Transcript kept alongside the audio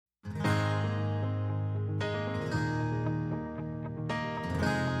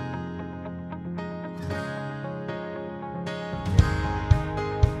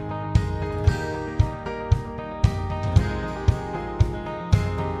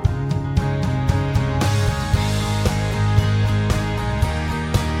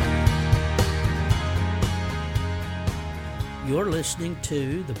You're listening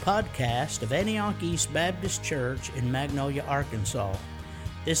to the podcast of Antioch East Baptist Church in Magnolia, Arkansas.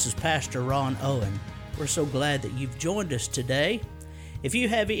 This is Pastor Ron Owen. We're so glad that you've joined us today. If you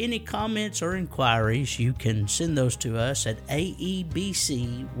have any comments or inquiries, you can send those to us at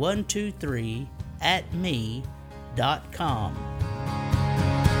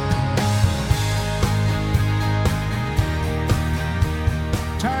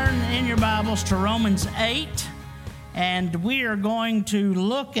Turn in your Bibles to Romans 8, and we are going to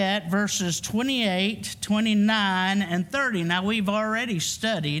look at verses 28, 29, and 30. Now, we've already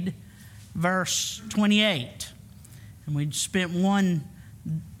studied verse 28, and we spent one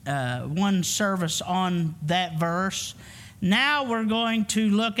service on that verse. Now we're going to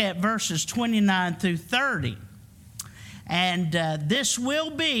look at verses 29 through 30, and this will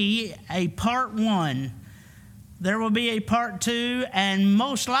be a part one. There will be a part two, and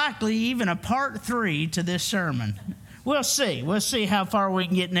most likely even a part three to this sermon. We'll see. We'll see how far we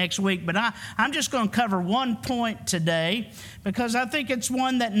can get next week. But I'm just going to cover one point today because I think it's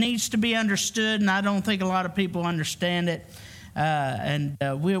one that needs to be understood, and I don't think a lot of people understand it.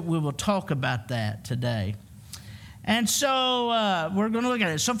 We will talk about that today. And so we're going to look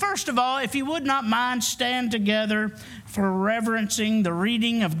at it. So first of all, if you would not mind, stand together for reverencing the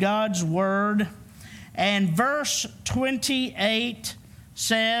reading of God's Word. And verse 28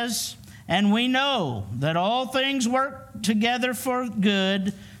 says, "And we know that all things work together for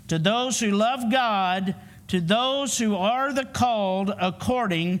good to those who love God, to those who are the called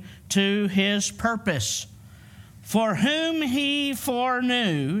according to His purpose. For whom He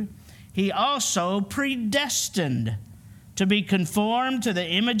foreknew, He also predestined to be conformed to the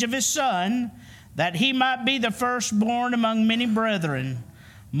image of His Son, that He might be the firstborn among many brethren.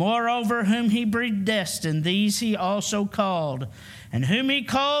 Moreover, whom He predestined, these He also called. And whom He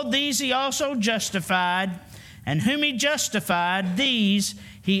called, these He also justified. And whom He justified, these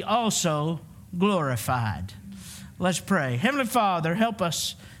He also glorified." Let's pray. Heavenly Father, help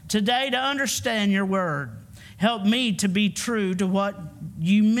us today to understand Your Word. Help me to be true to what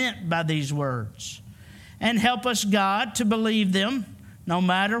You meant by these words. And help us, God, to believe them no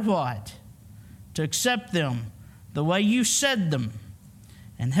matter what. To accept them the way You said them.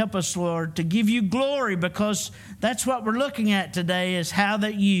 And help us, Lord, to give You glory, because that's what we're looking at today, is how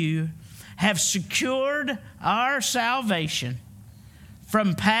that You have secured our salvation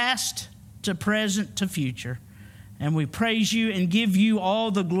from past to present to future. And we praise You and give You all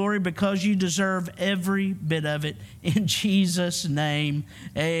the glory because You deserve every bit of it. In Jesus' name,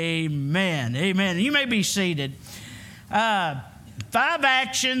 amen. Amen. You may be seated. 5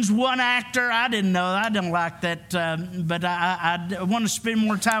 actions, 1 actor. I didn't know. I don't like that. But I want to spend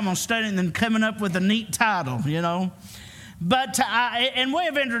more time on studying than coming up with a neat title, you know. But in way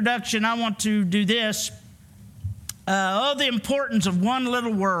of introduction, I want to do this. The importance of one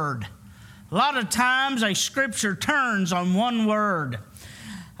little word. A lot of times a scripture turns on one word.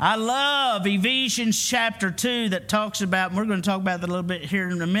 I love Ephesians chapter 2 that talks about, and we're going to talk about that a little bit here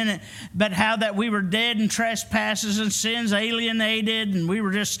in a minute, but how that we were dead in trespasses and sins, alienated, and we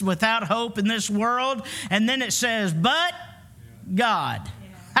were just without hope in this world. And then it says, but God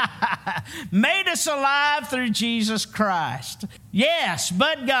made us alive through Jesus Christ. Yes,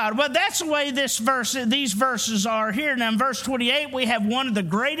 but God. Well, that's the way these verses are here. Now in verse 28, we have one of the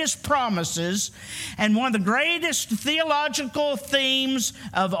greatest promises and one of the greatest theological themes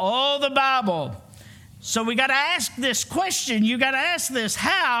of all the Bible. So we got to ask this question. You got to ask this: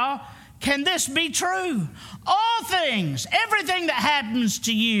 how can this be true? All things, everything that happens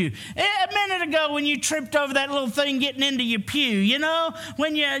to you. A minute ago when you tripped over that little thing getting into your pew,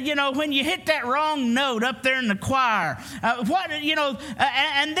 when you hit that wrong note up there in the choir,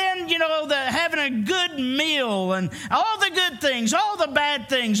 and then, having a good meal and all the good things, all the bad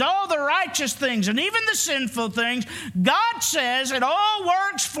things, all the righteous things, and even the sinful things, God says it all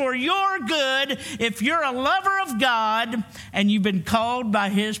works for your good if you're a lover of God and you've been called by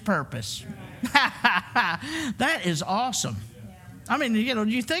His purpose. That is awesome. I mean,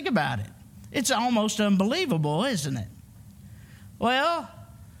 you think about it. It's almost unbelievable, isn't it? Well,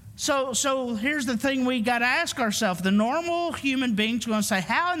 so here's the thing we got to ask ourselves. The normal human being's going to say,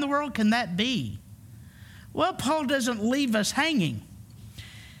 how in the world can that be? Well, Paul doesn't leave us hanging.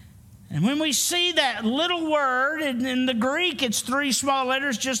 And when we see that little word, in the Greek, it's 3 small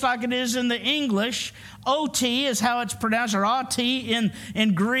letters, just like it is in the English. O-T is how it's pronounced, or A-T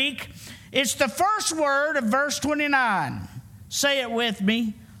in Greek. It's the first word of verse 29. Say it with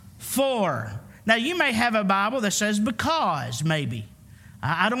me. For. Now, you may have a Bible that says because, maybe.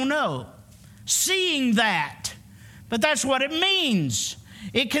 I don't know. Seeing that. But that's what it means.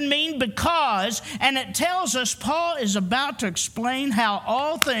 It can mean because, and it tells us Paul is about to explain how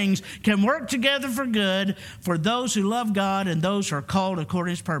all things can work together for good for those who love God and those who are called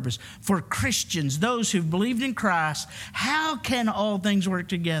according to His purpose. For Christians, those who've believed in Christ, how can all things work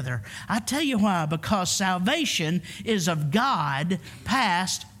together? I tell you why. Because salvation is of God,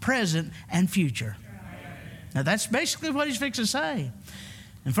 past, present, and future. Now that's basically what he's fixing to say.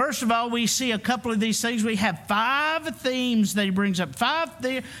 And first of all, we see a couple of these things. We have 5 themes that he brings up,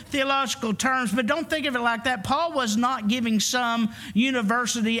 5 theological terms, but don't think of it like that. Paul was not giving some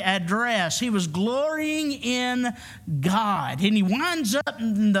university address. He was glorying in God. And he winds up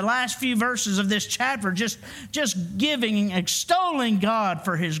in the last few verses of this chapter just giving, extolling God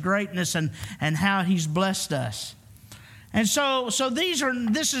for His greatness and how He's blessed us. And so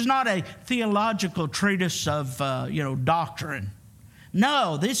this is not a theological treatise of doctrine.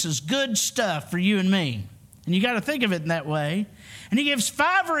 No, this is good stuff for you and me. And you got to think of it in that way. And he gives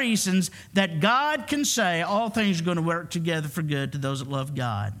 5 reasons that God can say all things are going to work together for good to those that love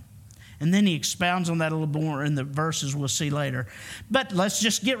God. And then he expounds on that a little more in the verses we'll see later. But let's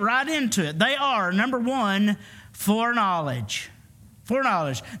just get right into it. They are, number 1, foreknowledge.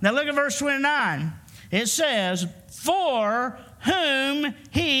 Foreknowledge. Now look at verse 29. It says, for whom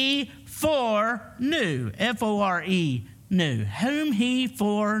He foreknew. F-O-R-E. Knew. Whom He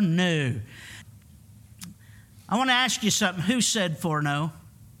foreknew. I want to ask you something. Who said foreknow?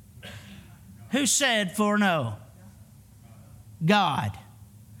 Who said foreknow? God.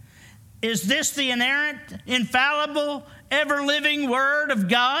 Is this the inerrant, infallible, ever-living Word of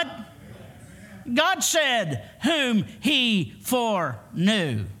God? God said, whom He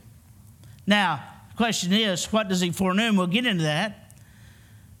foreknew. Now, the question is, what does He foreknew? And we'll get into that.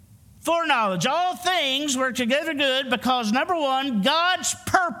 Foreknowledge. All things work together good because, number 1, God's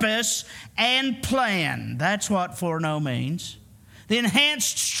purpose and plan. That's what foreknow means. The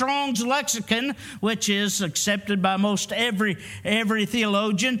Enhanced Strong's Lexicon, which is accepted by most every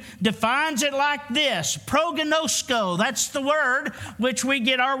theologian, defines it like this. Prognosko, that's the word which we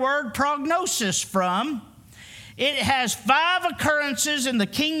get our word prognosis from. It has 5 occurrences in the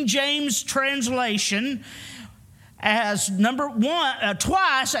King James translation. As number 1,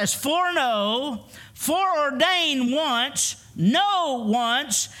 twice as foreknow, foreordain once, know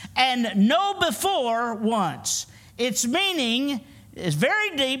once, and know before once. Its meaning is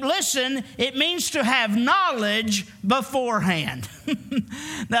very deep. Listen, it means to have knowledge beforehand.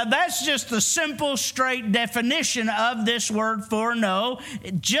 Now that's just the simple, straight definition of this word foreknow,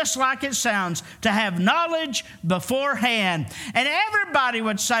 just like it sounds, to have knowledge beforehand. And everybody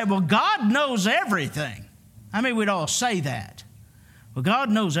would say, well, God knows everything. I mean, we'd all say that. Well, God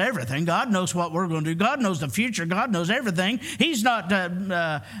knows everything. God knows what we're going to do. God knows the future. God knows everything. He's not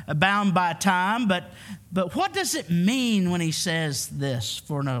bound by time. But what does it mean when He says this,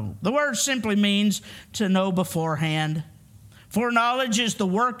 foreknow? The word simply means to know beforehand. Foreknowledge is the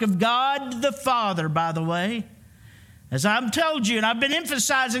work of God the Father, by the way. As I've told you, and I've been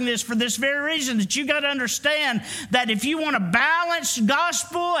emphasizing this for this very reason, that you got to understand that if you want to balance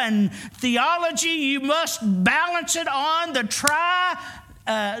gospel and theology, you must balance it on the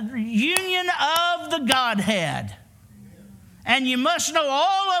union of the Godhead. And you must know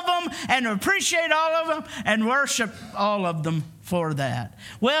all of them and appreciate all of them and worship all of them for that.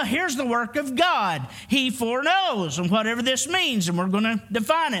 Well, here's the work of God. He foreknows, and whatever this means, and we're going to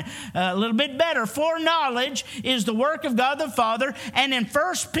define it a little bit better. Foreknowledge is the work of God the Father, and in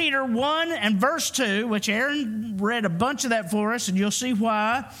 1 Peter 1 and verse 2, which Aaron read a bunch of that for us, and you'll see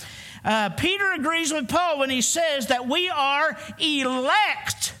why, Peter agrees with Paul when he says that we are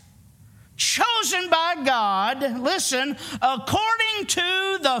elect, chosen by God, listen, according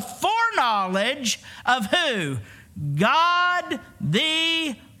to the foreknowledge of who? God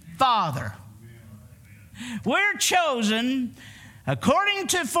the Father. We're chosen according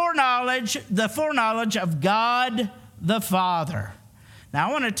to foreknowledge, the foreknowledge of God the Father. Now,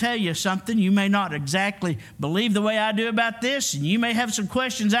 I want to tell you something. You may not exactly believe the way I do about this, and you may have some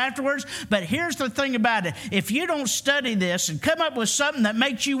questions afterwards, but here's the thing about it. If you don't study this and come up with something that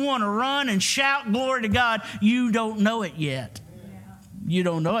makes you want to run and shout glory to God, you don't know it yet. You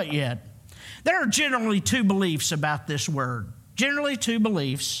don't know it yet. There are generally 2 beliefs about this word. Generally 2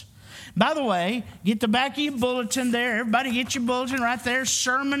 beliefs. By the way, get the back of your bulletin there. Everybody get your bulletin right there.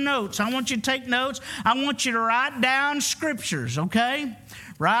 Sermon notes. I want you to take notes. I want you to write down scriptures, okay?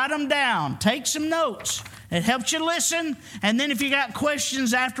 Write them down. Take some notes. It helps you listen. And then if you got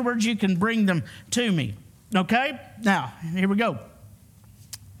questions afterwards, you can bring them to me, okay? Now, here we go.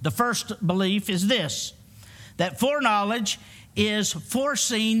 The first belief is this, that foreknowledge is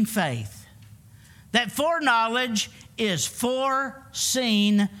foreseen faith. That foreknowledge is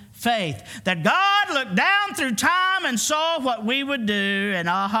foreseen faith. That God looked down through time and saw what we would do,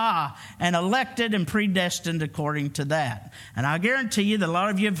 and elected and predestined according to that. And I guarantee you that a lot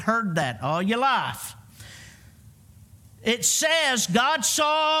of you have heard that all your life. It says God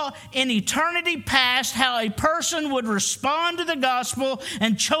saw in eternity past how a person would respond to the gospel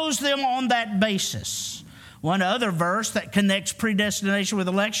and chose them on that basis. One other verse that connects predestination with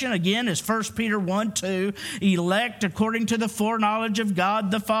election, again, is 1 Peter 1:2, elect according to the foreknowledge of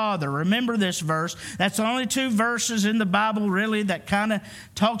God the Father. Remember this verse. That's the only two verses in the Bible, really, that kind of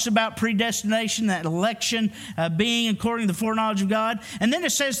talks about predestination, that election being according to the foreknowledge of God. And then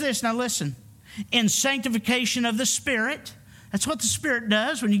it says this, now listen, in sanctification of the Spirit. That's what the Spirit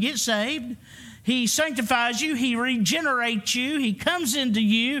does when you get saved. He sanctifies you. He regenerates you. He comes into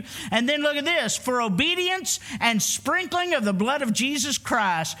you. And then look at this. For obedience and sprinkling of the blood of Jesus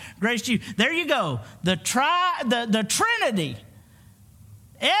Christ. Grace to you. There you go. The Trinity.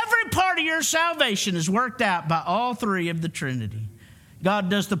 Every part of your salvation is worked out by all three of the Trinity.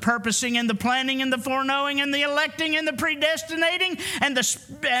 God does the purposing and the planning and the foreknowing and the electing and the predestinating,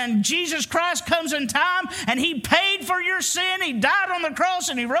 and Jesus Christ comes in time and He paid for your sin. He died on the cross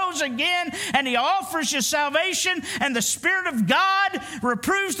and He rose again and He offers you salvation, and the Spirit of God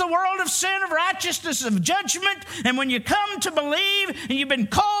reproves the world of sin, of righteousness, of judgment. And when you come to believe and you've been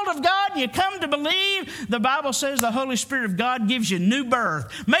called of God and you come to believe, the Bible says the Holy Spirit of God gives you new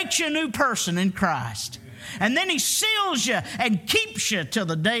birth, makes you a new person in Christ. And then He seals you and keeps you till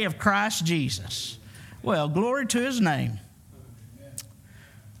the day of Christ Jesus. Well, glory to His name.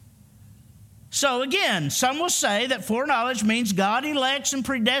 So again, some will say that foreknowledge means God elects and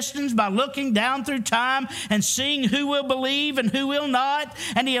predestines by looking down through time and seeing who will believe and who will not.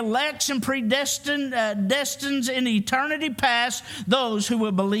 And He elects and destines in eternity past those who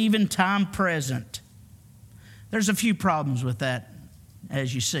will believe in time present. There's a few problems with that,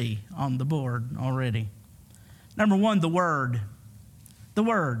 as you see on the board already. Number one, the word. The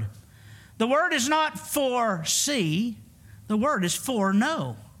word. The word is not foresee. The word is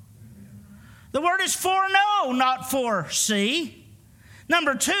foreknow. The word is foreknow, not foresee.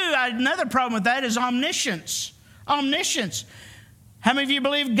 Number two, another problem with that is omniscience. Omniscience. How many of you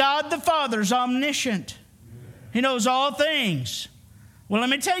believe God the Father is omniscient? He knows all things. Well, let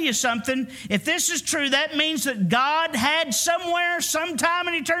me tell you something. If this is true, that means that God had somewhere, sometime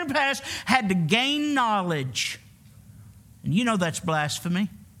in eternity past, had to gain knowledge. And you know that's blasphemy.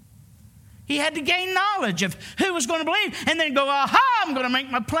 He had to gain knowledge of who was going to believe and then go, aha, I'm going to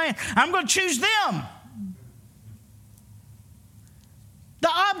make my plan. I'm going to choose them. The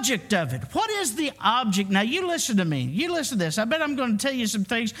object of it. What is the object? Now, you listen to me. You listen to this. I bet I'm going to tell you some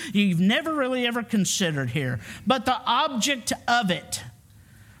things you've never really ever considered here. But the object of it.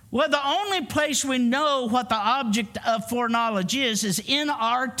 Well, the only place we know what the object of foreknowledge is in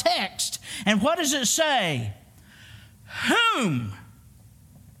our text. And what does it say? Whom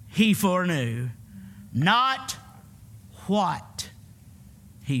He foreknew, not what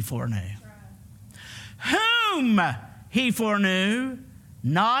He foreknew. Whom He foreknew,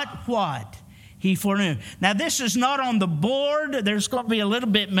 not what He foreknew. Now, this is not on the board. There's going to be a little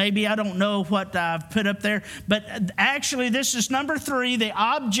bit, maybe. I don't know what I've put up there. But actually, this is number 3. The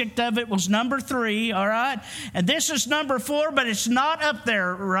object of it was number 3, all right? And this is number 4, but it's not up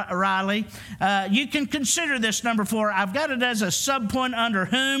there, Riley. You can consider this number 4. I've got it as a subpoint under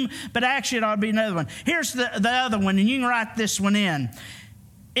whom, but actually it ought to be another one. Here's the other one, and you can write this one in,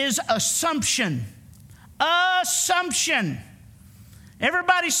 is assumption. Assumption.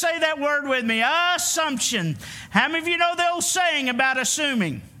 Everybody say that word with me, assumption. How many of you know the old saying about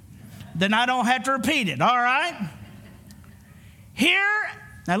assuming? Then I don't have to repeat it, all right? Here,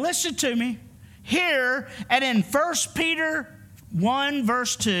 now listen to me. Here and in 1 Peter 1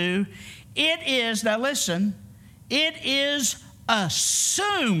 verse 2, it is, now listen, it is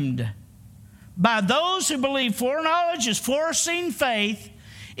assumed by those who believe foreknowledge is foreseen faith.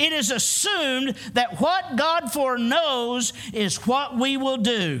 It is assumed that what God foreknows is what we will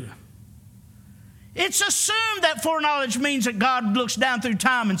do. It's assumed that foreknowledge means that God looks down through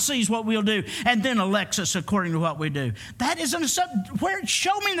time and sees what we'll do and then elects us according to what we do. That is an assumption.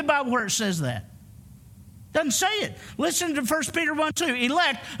 Show me in the Bible where it says that. Doesn't say it. Listen to 1 Peter 1:2.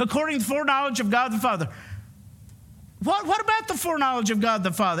 Elect according to the foreknowledge of God the Father. What about the foreknowledge of God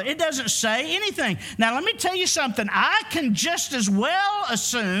the Father? It doesn't say anything. Now, let me tell you something. I can just as well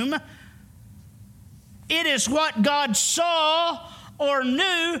assume it is what God saw or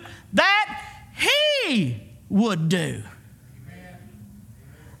knew that He would do.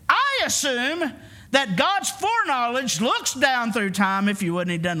 I assume That God's foreknowledge looks down through time. If you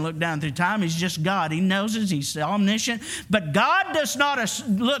wouldn't, He doesn't look down through time. He's just God. He knows us. He's omniscient. But God does not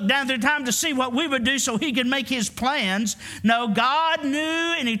look down through time to see what we would do so He can make His plans. No, God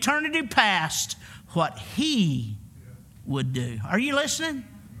knew in eternity past what He would do. Are you listening?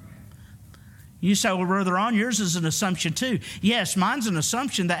 You say, well, Brother Ron, yours is an assumption too. Yes, mine's an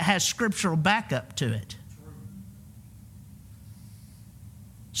assumption that has scriptural backup to it.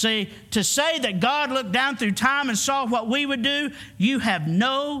 See, to say that God looked down through time and saw what we would do, you have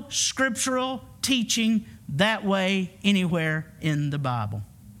no scriptural teaching that way anywhere in the Bible.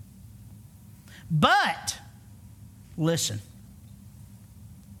 But, listen,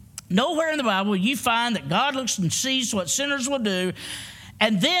 nowhere in the Bible will you find that God looks and sees what sinners will do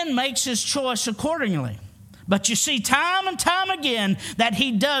and then makes His choice accordingly. But you see time and time again that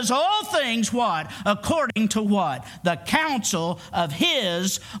He does all things, what? According to what? The counsel of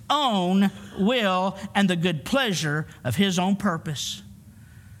His own will and the good pleasure of His own purpose.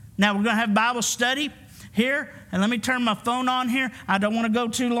 Now we're going to have Bible study here. And let me turn my phone on here. I don't want to go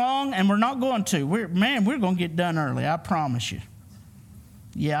too long, and we're not going to. We're going to get done early, I promise you.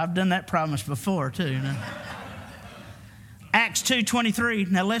 Yeah, I've done that promise before too. You know? Acts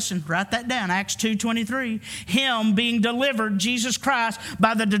 2:23. Now listen, write that down. Acts 2:23. Him being delivered, Jesus Christ,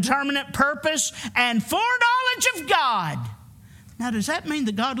 by the determinate purpose and foreknowledge of God. Now, does that mean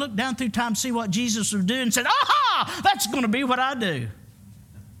that God looked down through time, see what Jesus would do, and said, aha, that's going to be what I do?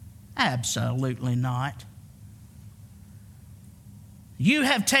 Absolutely not. You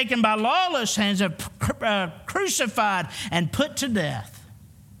have taken by lawless hands, crucified and put to death.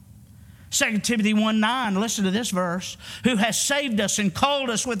 2 Timothy 1:9, listen to this verse. Who has saved us and called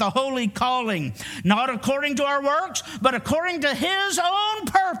us with a holy calling, not according to our works, but according to His own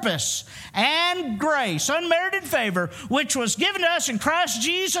purpose and grace, unmerited favor, which was given to us in Christ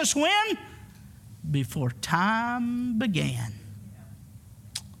Jesus when? Before time began.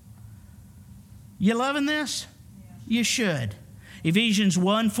 You loving this? You should. Ephesians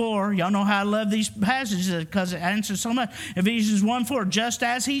 1:4, y'all know how I love these passages because it answers so much. Ephesians 1:4, just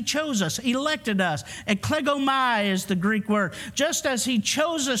as He chose us, elected us. Eklegomai is the Greek word. Just as He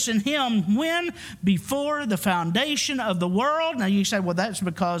chose us in Him when? Before the foundation of the world. Now you say, well, that's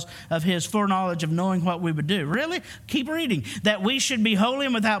because of His foreknowledge of knowing what we would do. Really? Keep reading. That we should be holy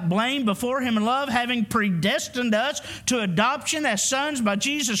and without blame before Him in love, having predestined us to adoption as sons by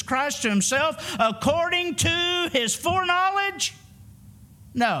Jesus Christ to Himself, according to His foreknowledge.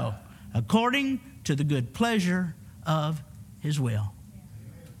 No, according to the good pleasure of His will.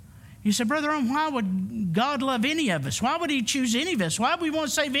 You say, Brother, why would God love any of us? Why would He choose any of us? Why would we want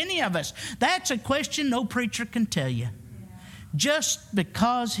to save any of us? That's a question no preacher can tell you. Just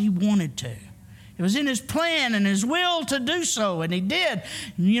because He wanted to. It was in His plan and His will to do so, and He did.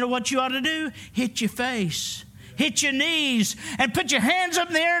 And you know what you ought to do? Hit your face. Hit your knees and put your hands up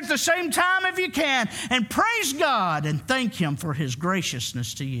in the air at the same time if you can and praise God and thank Him for His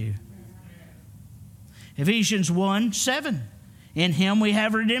graciousness to you. Ephesians 1:7. In Him we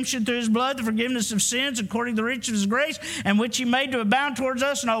have redemption through His blood, the forgiveness of sins according to the riches of His grace, and which He made to abound towards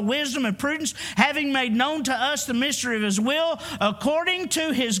us in all wisdom and prudence, having made known to us the mystery of His will, according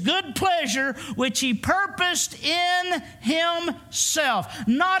to His good pleasure, which He purposed in Himself.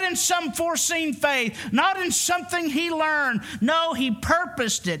 Not in some foreseen faith, not in something He learned. No, He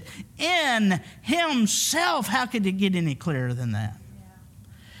purposed it in Himself. How could it get any clearer than that?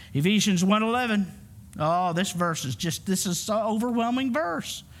 Yeah. Ephesians 1:11. Oh, this is so overwhelming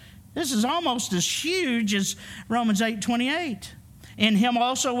verse. This is almost as huge as Romans 8:28. In Him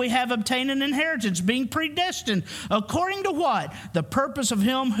also we have obtained an inheritance, being predestined, according to what? The purpose of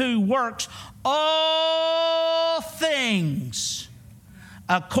Him who works all things.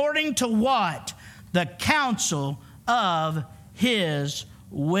 According to what? The counsel of His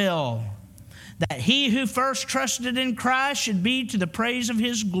will. That He who first trusted in Christ should be to the praise of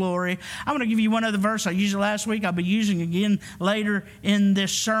His glory. I'm going to give you one other verse. I used it last week. I'll be using again later in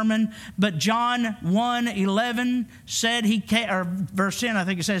this sermon. But John 1:11 said He came, or verse 10, I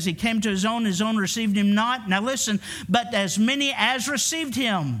think it says, He came to His own received Him not. Now listen, but as many as received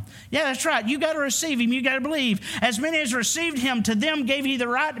Him. Yeah, that's right. You got to receive Him. You got to believe. As many as received Him, to them gave He the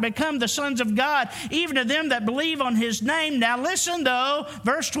right to become the sons of God, even to them that believe on His name. Now listen though,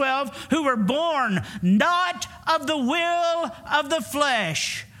 verse 12, who were born not of the will of the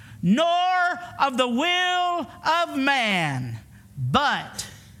flesh, nor of the will of man, but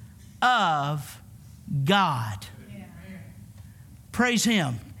of God. Yeah. Praise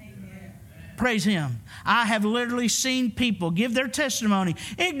Him. Amen. Praise Him. I have literally seen people give their testimony.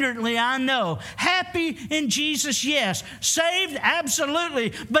 Ignorantly, I know. Happy in Jesus, yes. Saved,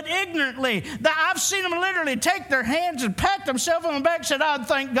 absolutely. But ignorantly, I've seen them literally take their hands and pat themselves on the back and said, "I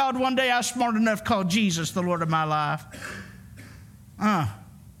thank God one day I was smart enough to call Jesus the Lord of my life."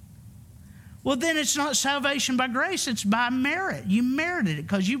 Well, then it's not salvation by grace. It's by merit. You merited it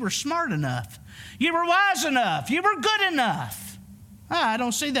because you were smart enough. You were wise enough. You were good enough. I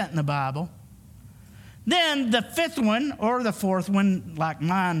don't see that in the Bible. Then the fifth one, or the fourth one, like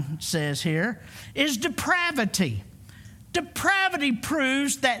mine says here, is depravity. Depravity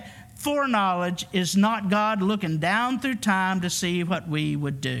proves that foreknowledge is not God looking down through time to see what we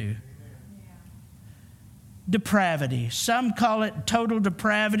would do. Depravity. Some call it total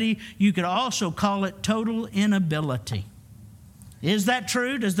depravity. You could also call it total inability. Is that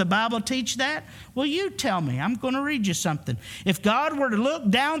true? Does the Bible teach that? Well, you tell me. I'm going to read you something. If God were to look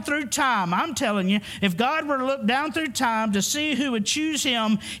down through time, I'm telling you, if God were to look down through time to see who would choose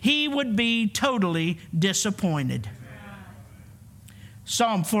Him, He would be totally disappointed.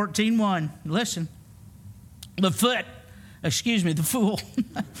 Psalm 14:1. Listen. The fool.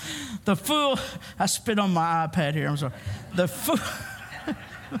 The fool. I spit on my iPad here. I'm sorry. The fool.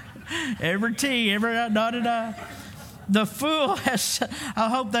 Every T, every dotted I. The fool has, I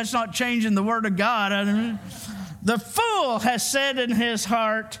hope that's not changing the word of God. The fool has said in his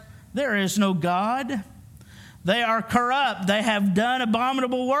heart, "There is no God." They are corrupt. They have done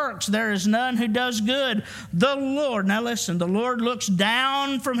abominable works. There is none who does good. The Lord, now listen, the Lord looks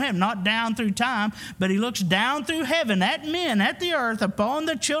down from heaven, not down through time, but He looks down through heaven at men, at the earth, upon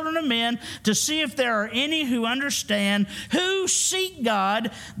the children of men, to see if there are any who understand, who seek God.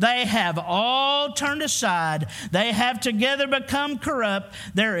 They have all turned aside. They have together become corrupt.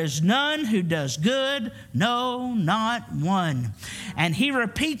 There is none who does good, no, not one. And he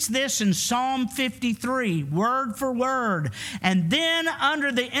repeats this in Psalm 53, word for word. And then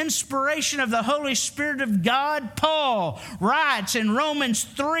under the inspiration of the Holy Spirit of God, Paul writes in Romans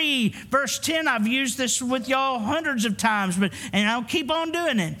 3, verse 10, I've used this with y'all hundreds of times, and I'll keep on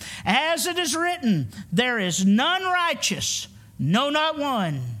doing it. As it is written, there is none righteous, no, not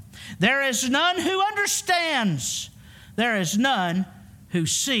one. There is none who understands. There is none who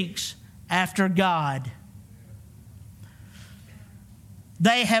seeks after God.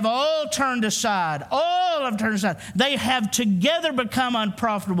 They have all turned aside. All have turned aside. They have together become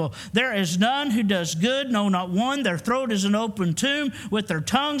unprofitable. There is none who does good, no, not one. Their throat is an open tomb. With their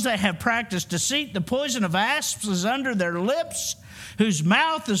tongues they have practiced deceit. The poison of asps is under their lips, whose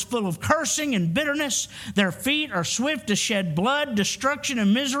mouth is full of cursing and bitterness. Their feet are swift to shed blood. Destruction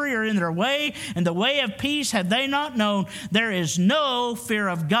and misery are in their way, and the way of peace have they not known. There is no fear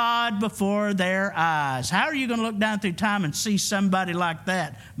of God before their eyes. How are you going to look down through time and see somebody like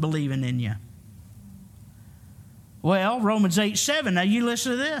that believing in you? Well, Romans 8:7. Now you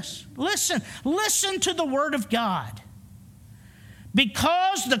listen to this. Listen to the Word of God.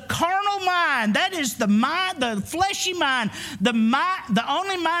 Because the carnal mind, that is the mind, the fleshy mind, the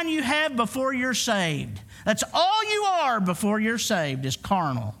only mind you have before you're saved. That's all you are before you're saved is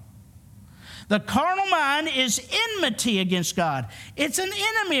carnal. The carnal mind is enmity against God. It's an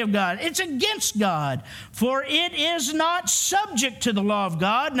enemy of God. It's against God. For it is not subject to the law of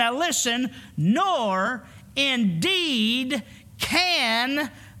God. Now listen, nor indeed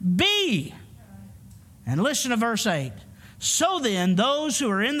can be. And listen to verse 8. So then, those who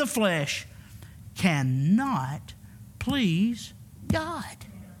are in the flesh cannot please God.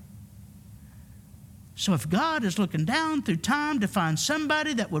 So if God is looking down through time to find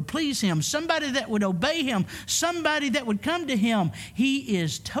somebody that would please Him, somebody that would obey Him, somebody that would come to Him, He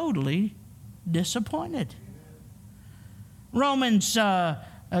is totally disappointed. 1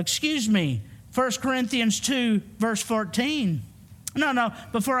 Corinthians 2, verse 14. No,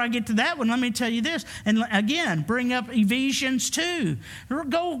 before I get to that one, let me tell you this. And again, bring up Ephesians 2.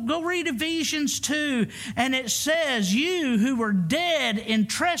 Go read Ephesians 2. And it says, you who were dead in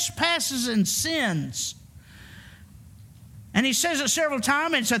trespasses and sins. And he says it several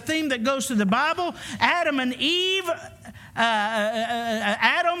times. It's a theme that goes through the Bible. Adam and Eve,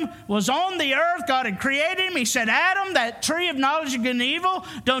 Adam was on the earth. God had created him. He said, Adam, that tree of knowledge of good and evil,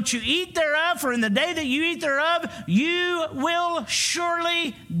 don't you eat thereof, for in the day that you eat thereof, you will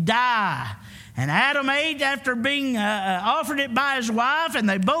surely die. And Adam ate after being offered it by his wife, and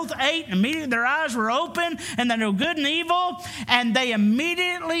they both ate, and immediately their eyes were open, and they knew good and evil, and they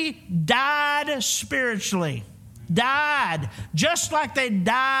immediately died spiritually. Died, just like they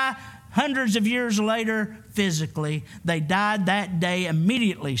die hundreds of years later physically. They died that day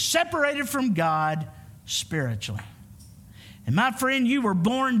immediately, separated from God spiritually. And my friend, you were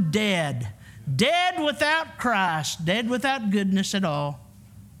born dead. dead without Christ, dead without goodness at all.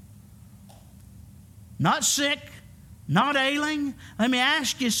 Not sick, not ailing. Let me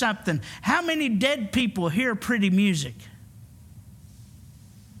ask you something. How many dead people hear pretty music?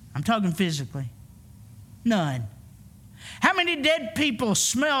 I'm talking physically. None. How many dead people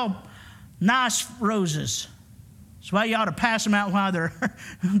smell nice roses? That's why you ought to pass them out while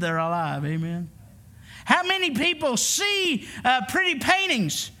they're alive. Amen. How many people see pretty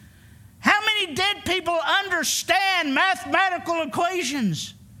paintings? How many dead people understand mathematical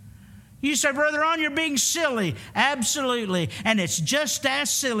equations? You say, Brother Ron, you're being silly. Absolutely. And it's just as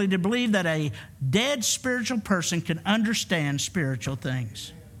silly to believe that a dead spiritual person can understand spiritual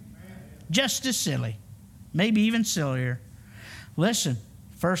things. Just as silly. Maybe even sillier. Listen,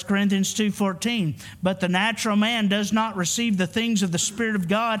 1 Corinthians 2:14, but the natural man does not receive the things of the Spirit of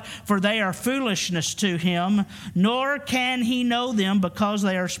God, for they are foolishness to him, nor can he know them because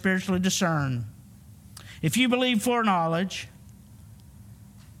they are spiritually discerned. If you believe foreknowledge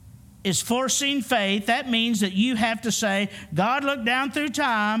is foreseen faith, that means that you have to say, God looked down through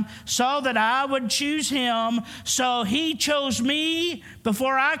time, saw that I would choose him, so he chose me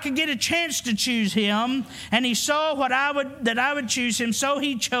before I could get a chance to choose him, and he saw that I would choose him, so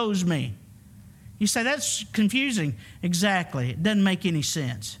he chose me. You say, that's confusing. Exactly. It doesn't make any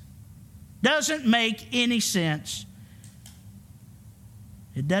sense. Doesn't make any sense.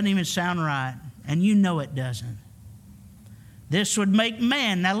 It doesn't even sound right, and you know it doesn't. This would make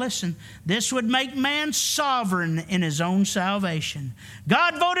man, now listen, this would make man sovereign in his own salvation.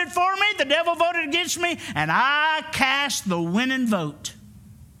 God voted for me, the devil voted against me, and I cast the winning vote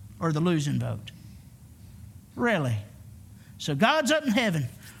or the losing vote. Really? So God's up in heaven.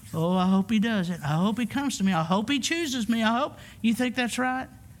 Oh, I hope he does it. I hope he comes to me. I hope he chooses me. I hope. You think that's right?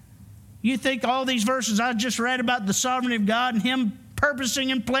 You think all these verses I just read about the sovereignty of God and him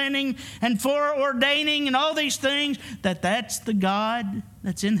purposing and planning and foreordaining and all these things, that's the God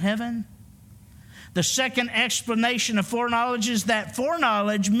that's in heaven? The second explanation of foreknowledge is that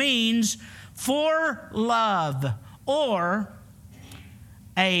foreknowledge means for love or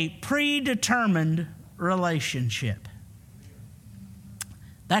a predetermined relationship.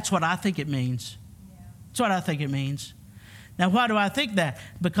 That's what I think it means. That's what I think it means. Now, why do I think that?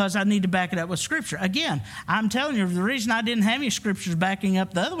 Because I need to back it up with Scripture. Again, I'm telling you, the reason I didn't have any Scriptures backing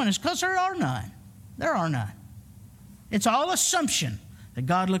up the other one is because there are none. There are none. It's all assumption that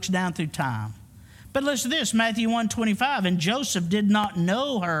God looks down through time. But listen to this, Matthew 1:25, and Joseph did not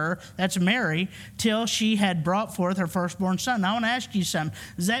know her, that's Mary, till she had brought forth her firstborn son. Now, I want to ask you something.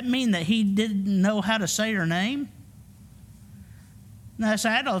 Does that mean that he didn't know how to say her name? Now, as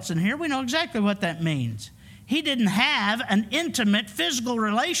adults in here, we know exactly what that means. He didn't have an intimate physical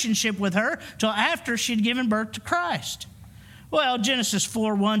relationship with her till after she'd given birth to Christ. Well, Genesis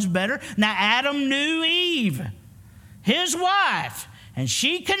 4:1's better. Now Adam knew Eve, his wife, and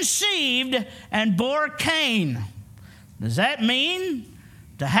she conceived and bore Cain. Does that mean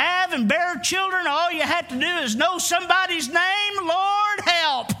to have and bear children, all you have to do is know somebody's name? Lord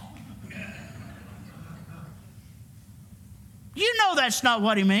help. You know that's not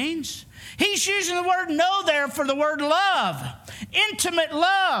what he means. He's using the word know there for the word love, intimate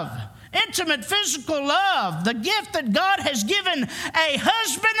physical love, the gift that God has given a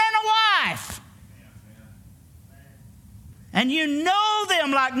husband and a wife. And you know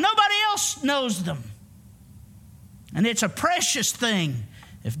them like nobody else knows them. And it's a precious thing.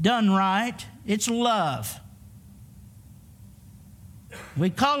 If done right, it's love.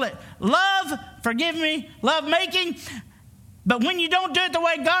 We call it love, forgive me, love making. But when you don't do it the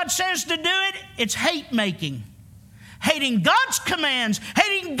way God says to do it, it's hate making. Hating God's commands,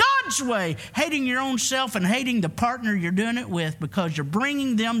 hating God's way, hating your own self, and hating the partner you're doing it with because you're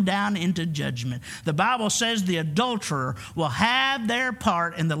bringing them down into judgment. The Bible says the adulterer will have their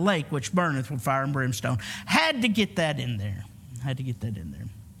part in the lake which burneth with fire and brimstone. Had to get that in there.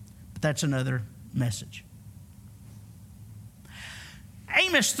 But that's another message.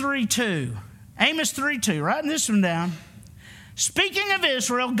 Amos 3:2. Amos 3:2, writing this one down. Speaking of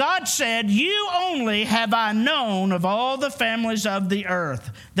Israel, God said, you only have I known of all the families of the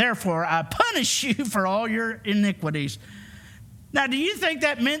earth. Therefore, I punish you for all your iniquities. Now, do you think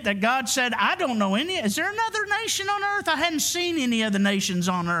that meant that God said, I don't know any? Is there another nation on earth? I hadn't seen any other nations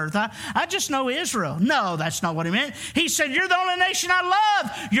on earth. I just know Israel. No, that's not what he meant. He said, you're the only nation I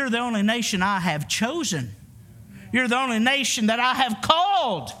love. You're the only nation I have chosen. You're the only nation that I have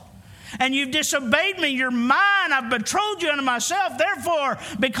called. And you've disobeyed me. You're mine. I've betrothed you unto myself. Therefore,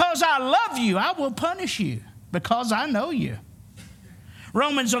 because I love you, I will punish you because I know you.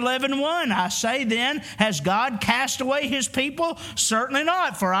 Romans 11:1, I say then, has God cast away his people? Certainly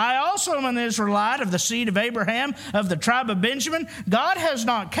not, for I also am an Israelite of the seed of Abraham, of the tribe of Benjamin. God has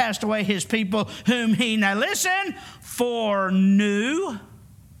not cast away his people whom he, now listen, foreknew.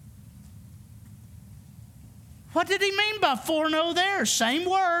 What did he mean by foreknow there? Same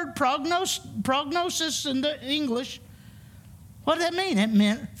word, prognosis in the English. What did that mean? It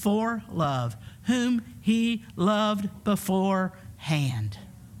meant for love, whom he loved beforehand.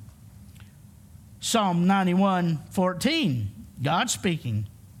 Psalm 91:14, God speaking.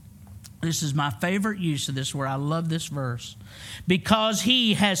 This is my favorite use of this word. I love this verse. Because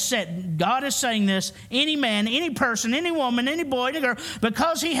he has set, God is saying this, any man, any person, any woman, any boy, any girl,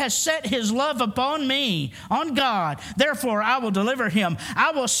 because he has set his love upon me, on God, therefore I will deliver him.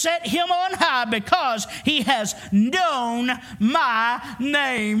 I will set him on high because he has known my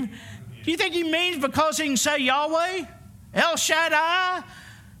name. Do you think he means because he can say Yahweh, El Shaddai,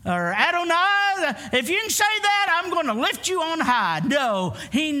 or Adonai? If you can say that, I'm going to lift you on high. No,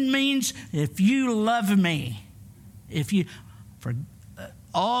 he means if you love me, for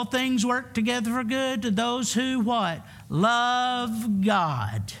all things work together for good to those who what? Love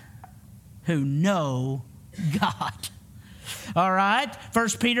God, who know God. All right,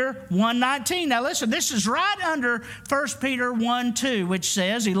 1 Peter 1:19. Now listen, this is right under 1 Peter 1:2, which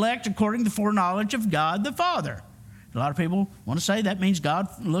says, elect according to the foreknowledge of God the Father. A lot of people want to say that means God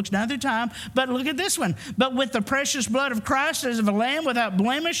looks down through time. But look at this one. But with the precious blood of Christ as of a lamb without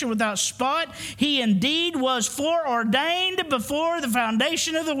blemish and without spot, he indeed was foreordained before the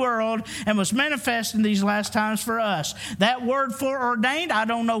foundation of the world and was manifest in these last times for us. That word foreordained, I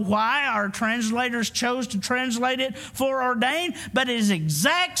don't know why our translators chose to translate it foreordained, but it is the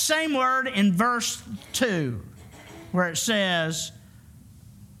exact same word in verse 2 where it says,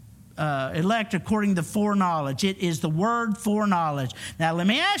 elect according to foreknowledge. It is the word foreknowledge. Now, let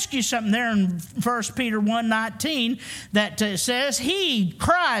me ask you something there in 1 Peter 1:19 that says, he,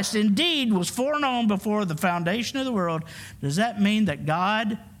 Christ, indeed was foreknown before the foundation of the world. Does that mean that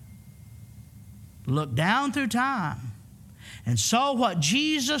God looked down through time and saw what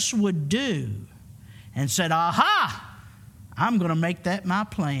Jesus would do and said, aha, I'm going to make that my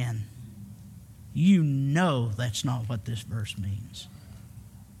plan? You know that's not what this verse means.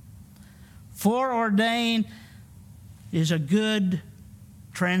 Foreordained is a good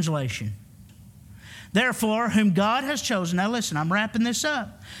translation. Therefore, whom God has chosen. Now listen, I'm wrapping this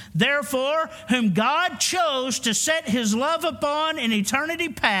up. Therefore, whom God chose to set his love upon in eternity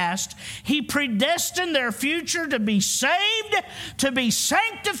past, he predestined their future to be saved, to be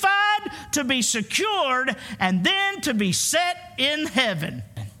sanctified, to be secured, and then to be set in heaven.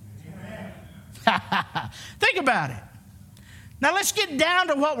 Think about it. Now let's get down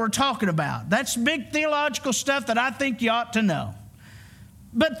to what we're talking about. That's big theological stuff that I think you ought to know.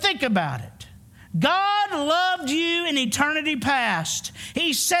 But think about it. God loved you in eternity past.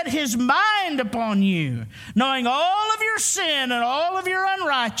 He set his mind upon you, knowing all of your sin and all of your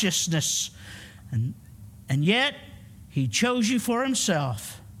unrighteousness. And yet, he chose you for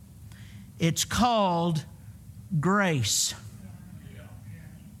himself. It's called grace.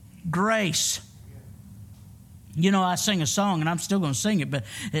 Grace. You know, I sing a song, and I'm still going to sing it, but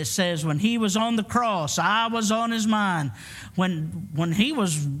it says, when he was on the cross, I was on his mind. When he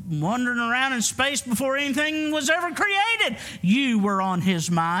was wandering around in space before anything was ever created, you were on his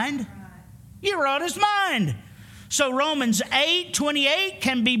mind. You were on his mind. So Romans 8:28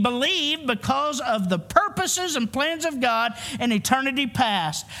 can be believed because of the purposes and plans of God in eternity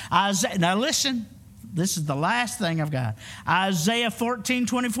past. Now listen. This is the last thing I've got. Isaiah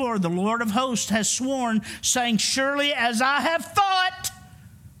 14:24, the Lord of hosts has sworn, saying, surely as I have thought.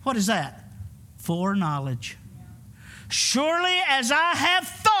 What is that? Foreknowledge. Surely as I have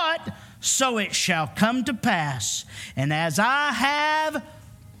thought, so it shall come to pass. And as I have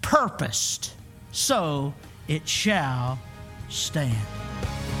purposed, so it shall stand.